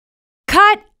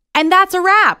Cut! And that's a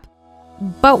wrap!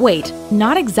 But wait,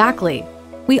 not exactly.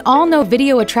 We all know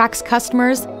video attracts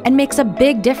customers and makes a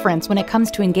big difference when it comes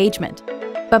to engagement.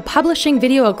 But publishing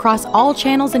video across all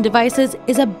channels and devices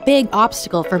is a big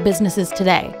obstacle for businesses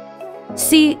today.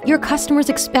 See, your customers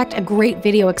expect a great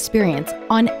video experience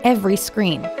on every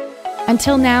screen.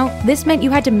 Until now, this meant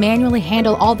you had to manually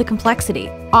handle all the complexity: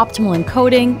 optimal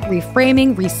encoding,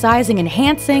 reframing, resizing,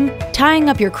 enhancing, tying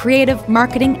up your creative,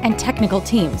 marketing, and technical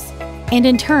teams, and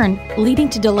in turn, leading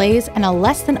to delays and a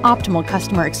less than optimal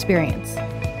customer experience.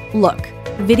 Look,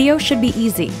 video should be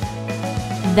easy.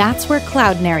 That's where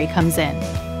Cloudinary comes in.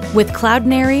 With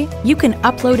Cloudinary, you can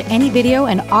upload any video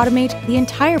and automate the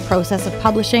entire process of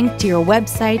publishing to your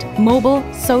website, mobile,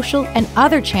 social, and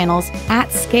other channels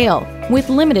at scale with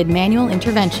limited manual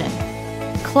intervention.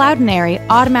 Cloudinary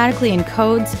automatically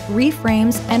encodes,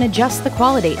 reframes, and adjusts the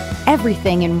quality,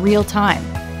 everything in real time.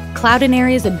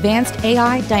 Cloudinary's advanced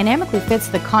AI dynamically fits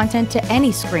the content to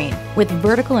any screen with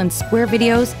vertical and square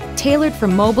videos tailored for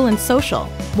mobile and social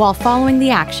while following the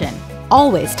action,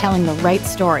 always telling the right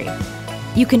story.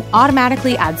 You can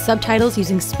automatically add subtitles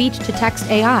using speech-to-text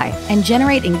AI and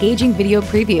generate engaging video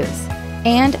previews.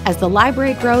 And as the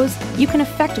library grows, you can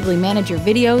effectively manage your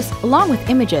videos along with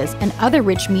images and other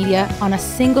rich media on a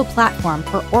single platform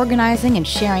for organizing and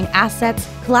sharing assets,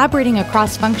 collaborating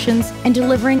across functions, and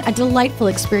delivering a delightful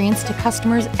experience to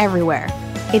customers everywhere.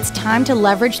 It's time to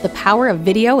leverage the power of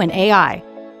video and AI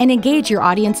and engage your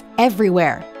audience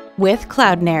everywhere with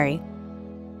Cloudinary.